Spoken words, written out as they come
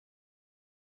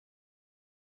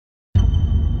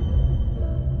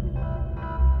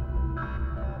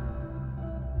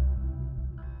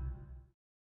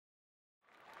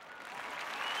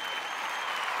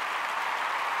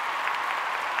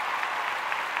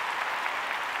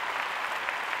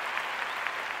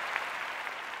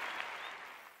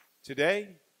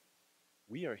Today,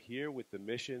 we are here with the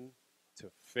mission to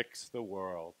fix the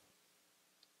world.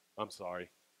 I'm sorry.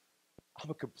 I'm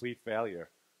a complete failure.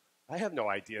 I have no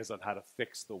ideas on how to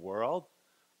fix the world.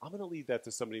 I'm going to leave that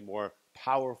to somebody more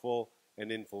powerful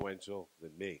and influential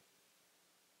than me.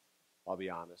 I'll be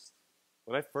honest.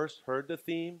 When I first heard the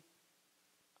theme,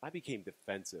 I became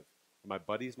defensive. My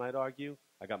buddies might argue,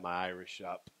 I got my Irish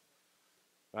up.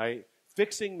 Right?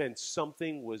 Fixing meant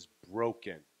something was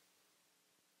broken.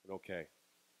 Okay,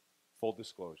 full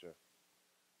disclosure,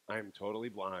 I'm totally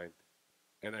blind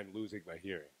and I'm losing my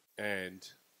hearing. And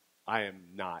I am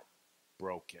not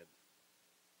broken.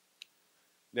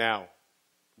 Now,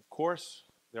 of course,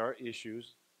 there are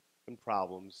issues and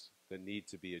problems that need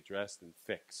to be addressed and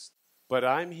fixed. But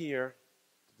I'm here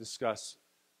to discuss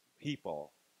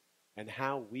people and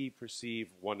how we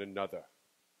perceive one another.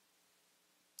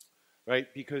 Right?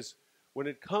 Because when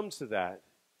it comes to that,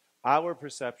 our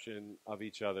perception of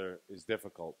each other is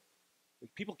difficult.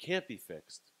 People can't be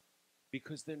fixed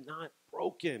because they're not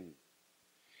broken.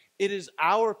 It is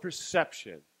our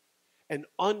perception and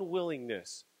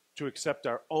unwillingness to accept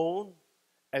our own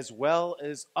as well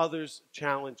as others'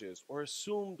 challenges or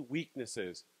assumed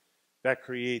weaknesses that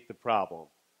create the problem.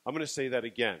 I'm going to say that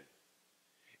again.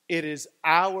 It is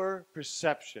our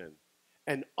perception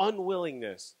and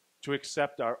unwillingness to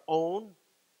accept our own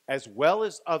as well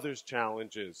as others'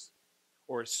 challenges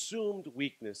or assumed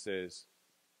weaknesses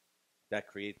that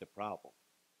create the problem.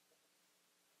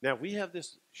 Now, we have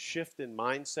this shift in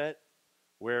mindset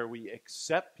where we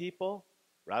accept people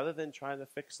rather than trying to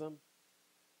fix them.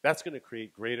 That's going to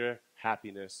create greater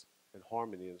happiness and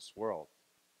harmony in this world.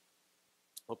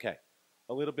 Okay,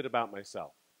 a little bit about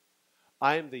myself.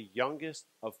 I am the youngest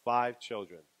of 5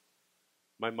 children.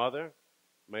 My mother,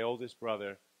 my oldest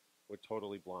brother were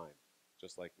totally blind,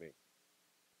 just like me.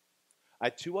 I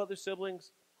had 2 other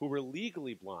siblings who were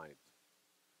legally blind.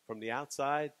 From the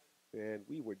outside, and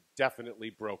we were definitely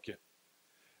broken.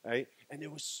 Right? And there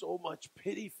was so much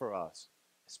pity for us,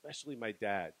 especially my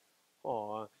dad.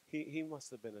 Aw, he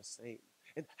must have been a saint.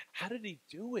 And how did he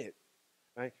do it?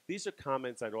 Right? These are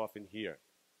comments I'd often hear.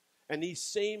 And these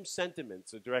same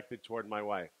sentiments are directed toward my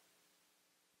wife.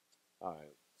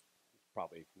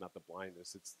 Probably not the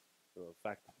blindness, it's the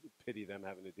fact that I pity them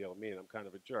having to deal with me, and I'm kind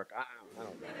of a jerk. I don't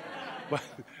know. But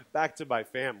back to my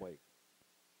family.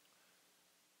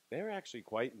 They're actually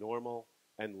quite normal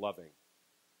and loving.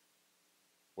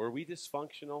 Were we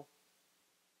dysfunctional?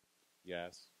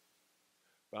 Yes.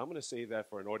 But I'm going to save that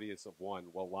for an audience of 1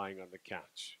 while lying on the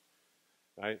couch.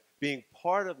 Right? Being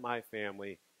part of my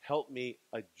family helped me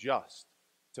adjust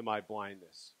to my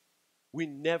blindness. We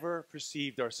never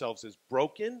perceived ourselves as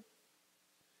broken,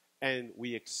 and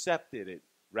we accepted it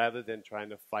rather than trying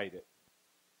to fight it.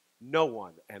 No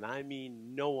one, and I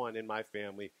mean no one in my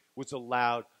family, was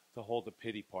allowed to hold a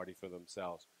pity party for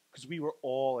themselves because we were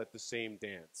all at the same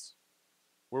dance.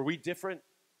 Were we different?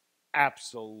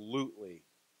 Absolutely.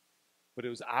 But it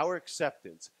was our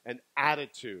acceptance and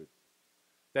attitude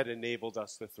that enabled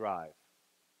us to thrive.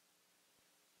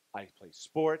 I play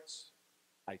sports,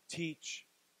 I teach,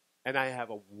 and I have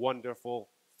a wonderful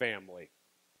family.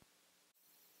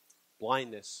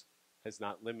 Blindness has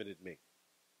not limited me.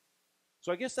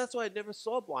 So I guess that's why I never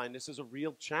saw blindness as a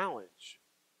real challenge.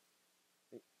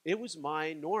 It was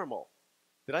my normal.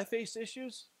 Did I face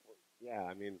issues? Yeah,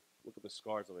 I mean, look at the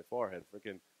scars on my forehead.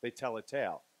 Freaking, they tell a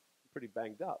tale. I'm pretty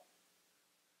banged up.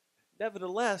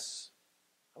 Nevertheless,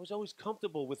 I was always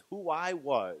comfortable with who I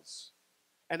was,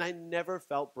 and I never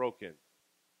felt broken.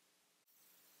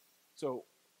 So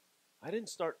I didn't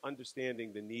start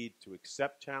understanding the need to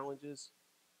accept challenges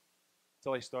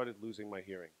until I started losing my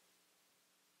hearing.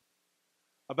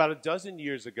 About a dozen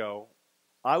years ago,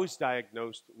 I was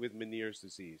diagnosed with Meniere's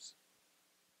disease.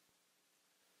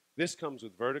 This comes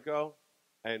with vertigo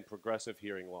and progressive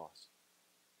hearing loss.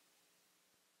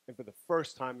 And for the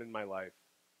first time in my life,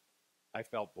 I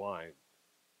felt blind.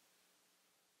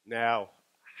 Now,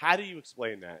 how do you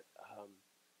explain that?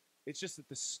 It's just that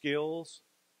the skills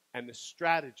and the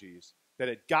strategies that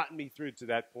had gotten me through to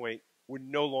that point were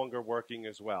no longer working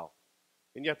as well.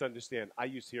 And you have to understand, I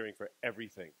use hearing for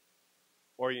everything.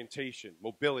 Orientation,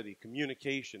 mobility,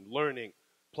 communication, learning,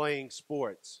 playing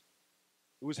sports.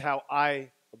 It was how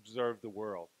I observed the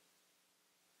world.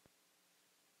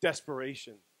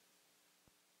 Desperation,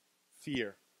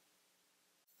 fear,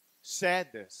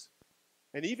 sadness,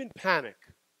 and even panic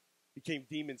became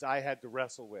demons I had to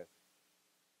wrestle with.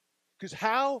 Because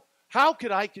how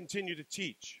could I continue to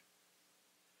teach?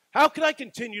 How could I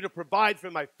continue to provide for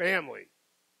my family?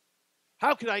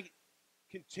 How could I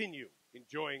continue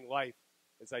enjoying life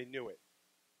as I knew it?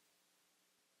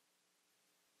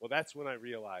 Well, that's when I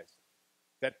realized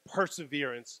that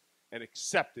perseverance and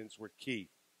acceptance were key.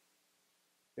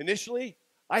 Initially,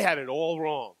 I had it all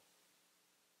wrong.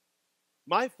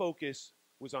 My focus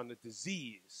was on the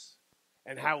disease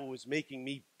and how it was making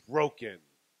me broken.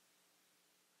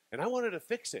 And I wanted to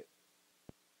fix it.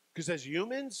 Because as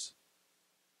humans,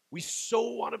 we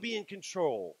so want to be in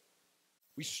control.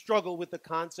 We struggle with the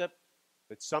concept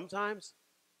that sometimes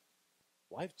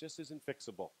life just isn't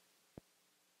fixable.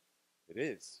 It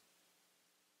is.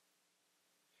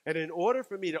 And in order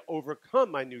for me to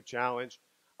overcome my new challenge,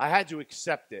 I had to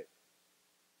accept it.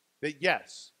 That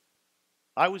yes,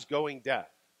 I was going deaf.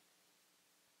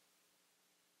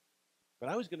 But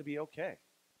I was going to be okay.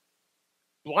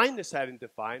 Blindness hadn't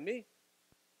defined me.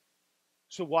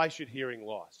 So why should hearing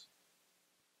loss?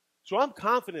 So I'm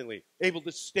confidently able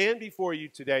to stand before you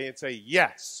today and say,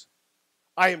 yes,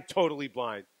 I am totally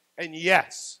blind. And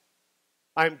yes,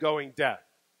 I'm going deaf.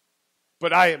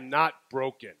 But I am not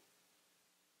broken.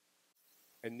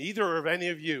 And neither are any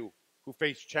of you who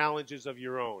face challenges of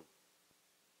your own.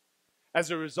 As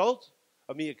a result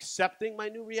of me accepting my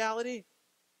new reality,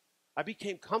 I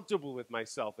became comfortable with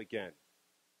myself again.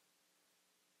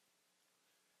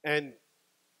 And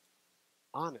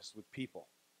honest with people.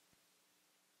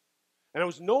 And I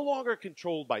was no longer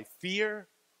controlled by fear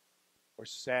or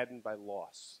saddened by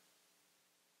loss.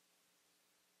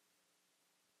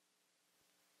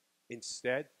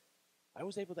 Instead, I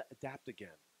was able to adapt again,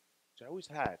 which I always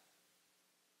had,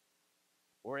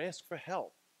 or ask for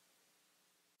help.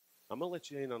 I'm going to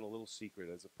let you in on a little secret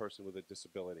as a person with a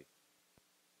disability.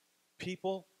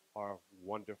 People are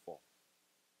wonderful.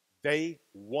 They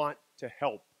want to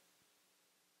help.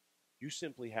 You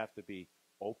simply have to be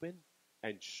open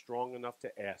and strong enough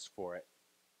to ask for it.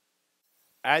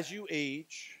 As you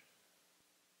age,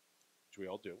 which we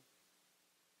all do,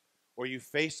 or you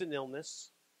face an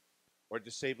illness or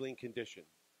disabling condition,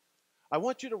 I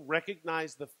want you to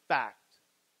recognize the fact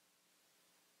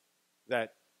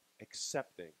that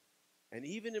accepting and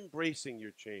even embracing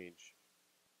your change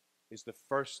is the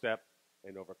first step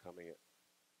in overcoming it.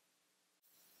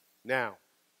 Now,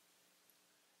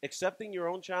 accepting your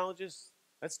own challenges,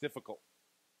 that's difficult.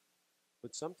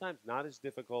 But sometimes not as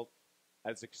difficult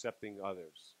as accepting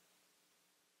others.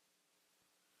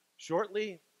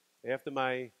 Shortly after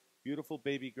my beautiful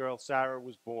baby girl, Sara,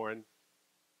 was born,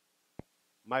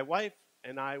 my wife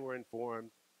and I were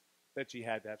informed that she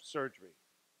had to have surgery.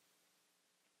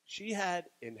 She had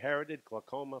inherited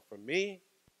glaucoma from me,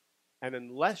 and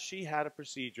unless she had a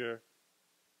procedure,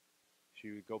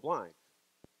 she would go blind.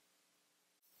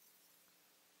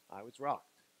 I was rocked,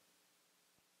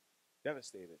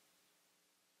 devastated.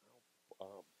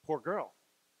 Poor girl.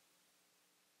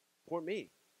 Poor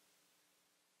me.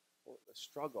 The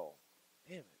struggle.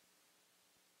 Damn it.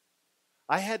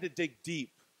 I had to dig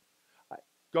deep,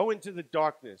 go into the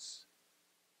darkness,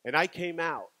 and I came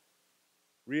out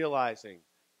realizing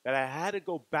that I had to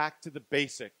go back to the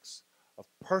basics of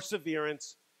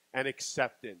perseverance and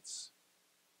acceptance.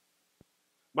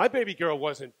 My baby girl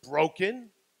wasn't broken.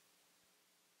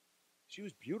 She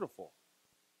was beautiful.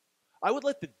 I would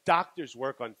let the doctors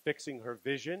work on fixing her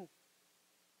vision,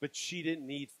 but she didn't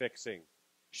need fixing.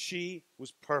 She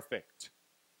was perfect.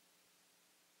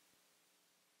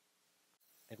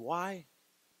 And why?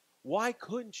 Why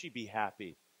couldn't she be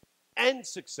happy and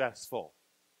successful,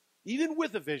 even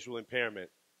with a visual impairment?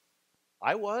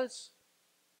 I was.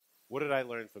 What did I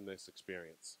learn from this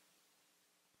experience?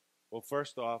 Well,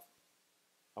 first off,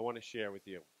 I want to share with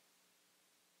you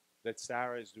that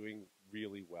Sara is doing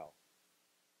really well.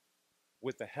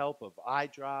 With the help of eye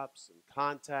drops and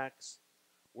contacts,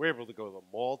 we're able to go to the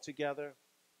mall together.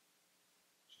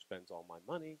 She spends all my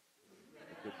money,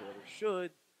 a good daughter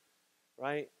should,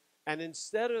 right? And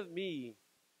instead of me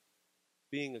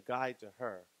being a guide to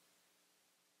her,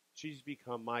 she's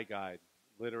become my guide,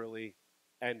 literally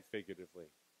and figuratively.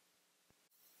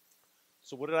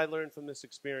 So what did I learn from this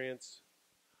experience?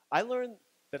 I learned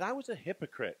that I was a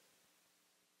hypocrite.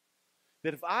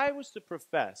 That if I was to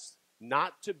profess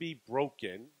not to be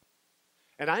broken,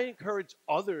 and I encourage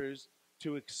others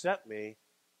to accept me,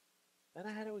 then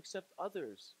I had to accept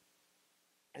others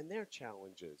and their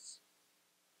challenges.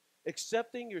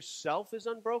 Accepting yourself as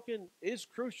unbroken is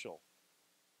crucial,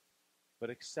 but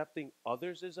accepting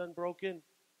others as unbroken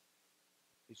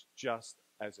is just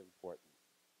as important.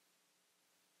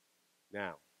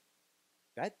 Now,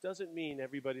 that doesn't mean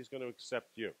everybody's going to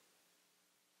accept you.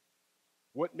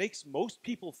 What makes most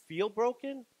people feel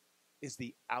broken is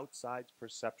the outside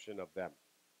perception of them.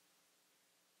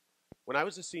 When I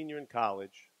was a senior in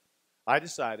college, I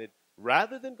decided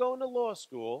rather than going to law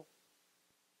school,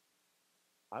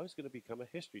 I was going to become a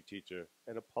history teacher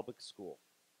in a public school.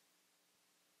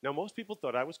 Now, most people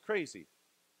thought I was crazy,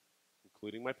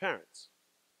 including my parents.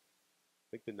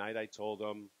 I think the night I told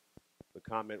them, the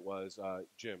comment was,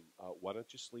 Jim, why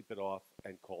don't you sleep it off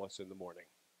and call us in the morning?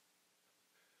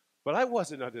 But I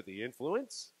wasn't under the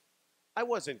influence. I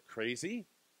wasn't crazy.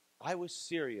 I was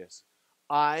serious.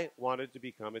 I wanted to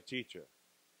become a teacher.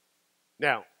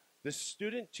 Now, the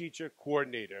student-teacher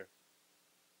coordinator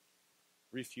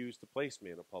refused to place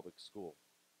me in a public school.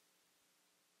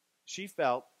 She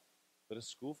felt that a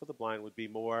school for the blind would be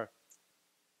more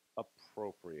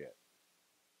appropriate.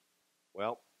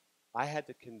 Well, I had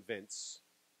to threaten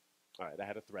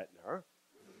her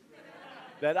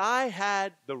that I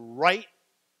had the right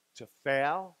to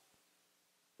fail,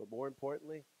 but more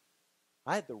importantly,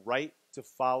 I had the right to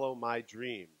follow my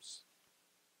dreams.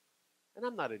 And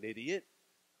I'm not an idiot.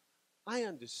 I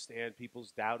understand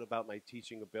people's doubt about my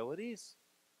teaching abilities.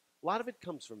 A lot of it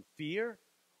comes from fear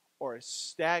or a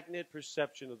stagnant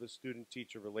perception of the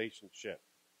student-teacher relationship.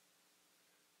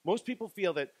 Most people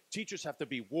feel that teachers have to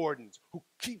be wardens who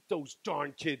keep those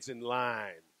darn kids in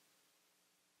line.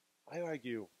 I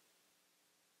argue,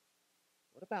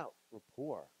 what about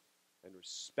rapport and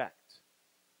respect?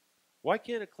 Why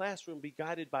can't a classroom be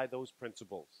guided by those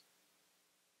principles?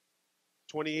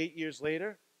 28 years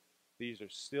later, these are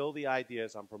still the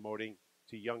ideas I'm promoting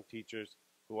to young teachers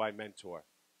who I mentor.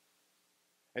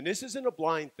 And this isn't a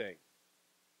blind thing.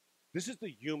 This is the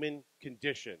human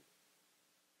condition.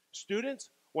 Students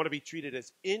want to be treated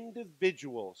as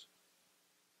individuals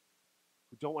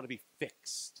who don't want to be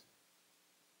fixed.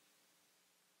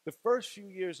 The first few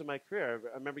years of my career,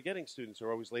 I remember getting students who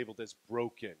are always labeled as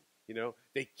broken. You know,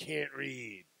 they can't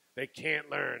read, they can't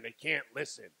learn, they can't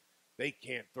listen, they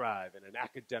can't thrive in an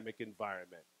academic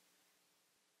environment.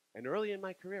 And early in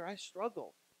my career, I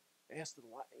struggled. I asked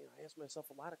myself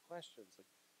a lot of questions, like,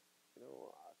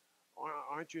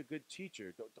 aren't you a good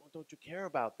teacher? Don't you care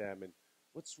about them? And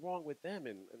what's wrong with them?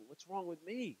 And what's wrong with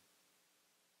me?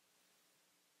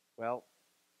 Well,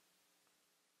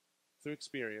 through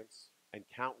experience and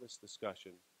countless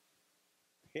discussion,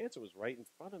 the answer was right in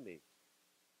front of me.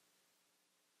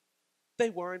 They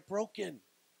weren't broken.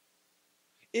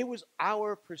 It was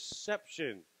our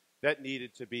perception that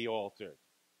needed to be altered.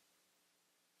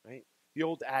 Right? The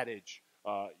old adage,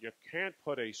 you can't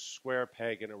put a square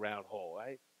peg in a round hole,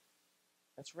 right?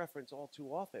 That's referenced all too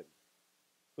often.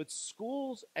 But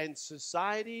schools and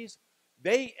societies,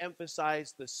 they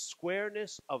emphasize the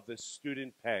squareness of the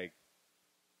student peg.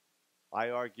 I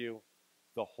argue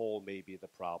the hole may be the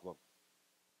problem.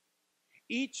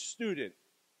 Each student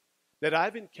that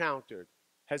I've encountered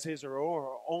has his or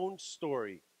her own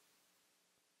story.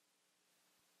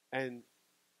 And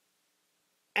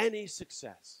any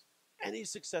success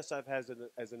I've had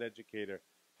as an educator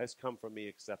has come from me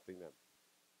accepting them.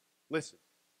 Listen,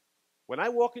 when I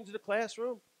walk into the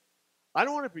classroom, I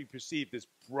don't want to be perceived as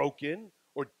broken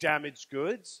or damaged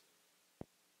goods,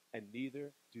 and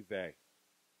neither do they.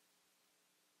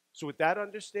 So with that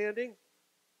understanding,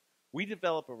 we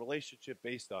develop a relationship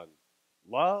based on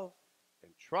love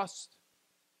and trust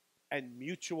and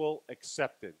mutual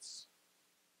acceptance.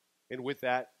 And with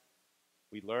that,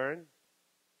 we learn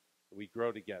and we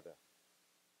grow together.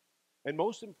 And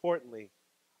most importantly,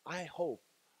 I hope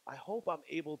I'm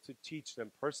able to teach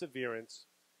them perseverance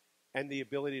and the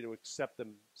ability to accept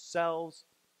themselves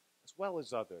as well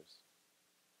as others.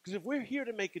 Because if we're here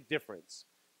to make a difference,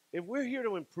 if we're here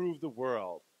to improve the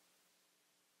world,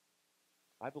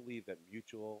 I believe that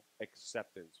mutual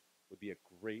acceptance would be a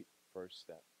great first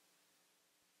step.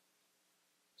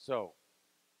 So,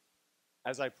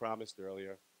 as I promised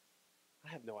earlier, I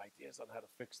have no ideas on how to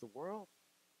fix the world.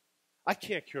 I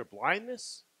can't cure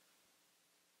blindness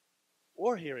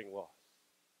or hearing loss.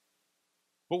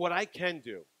 But what I can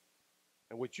do,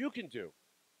 and what you can do,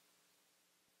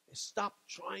 is stop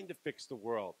trying to fix the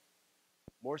world.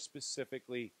 More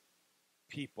specifically,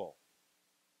 people.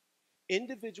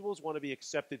 Individuals want to be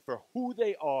accepted for who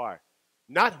they are,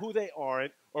 not who they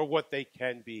aren't or what they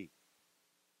can be.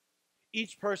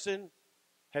 Each person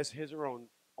has his or her own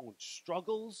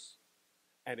struggles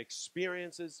and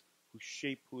experiences who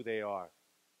shape who they are.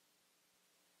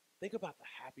 Think about the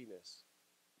happiness,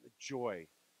 the joy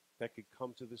that could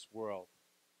come to this world.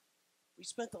 We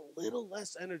spent a little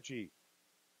less energy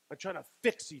on trying to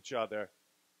fix each other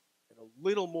and a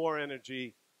little more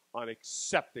energy on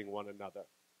accepting one another.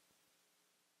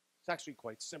 It's actually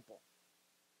quite simple.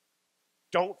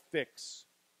 Don't fix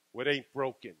what ain't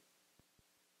broken.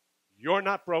 You're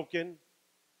not broken,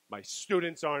 my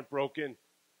students aren't broken,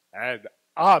 and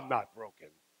I'm not broken.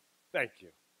 Thank you.